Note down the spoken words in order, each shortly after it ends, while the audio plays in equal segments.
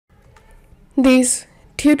This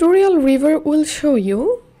tutorial review will show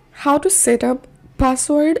you how to set up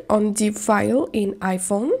password on zip file in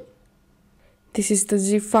iPhone. This is the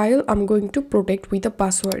zip file I'm going to protect with a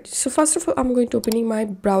password. So first of all, I'm going to opening my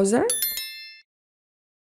browser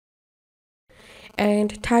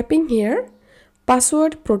and typing here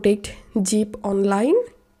password protect zip online.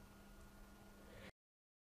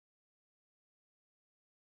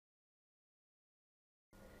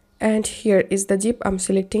 And here is the zip, I'm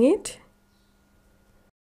selecting it.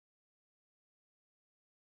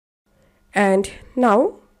 And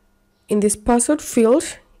now in this password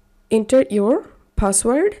field, enter your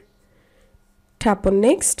password, tap on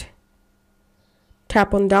next,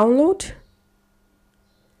 tap on download,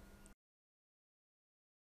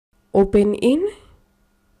 open in,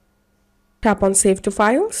 tap on save to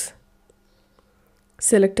files,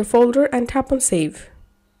 select a folder and tap on save.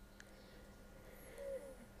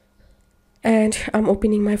 And I'm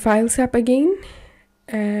opening my files app again,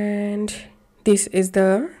 and this is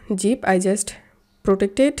the zip I just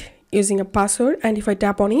protected using a password. And if I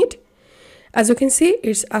tap on it, as you can see,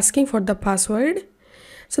 it's asking for the password.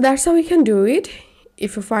 So that's how we can do it.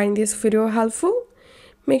 If you find this video helpful,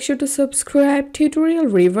 make sure to subscribe tutorial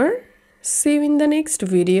review. See you in the next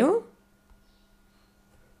video.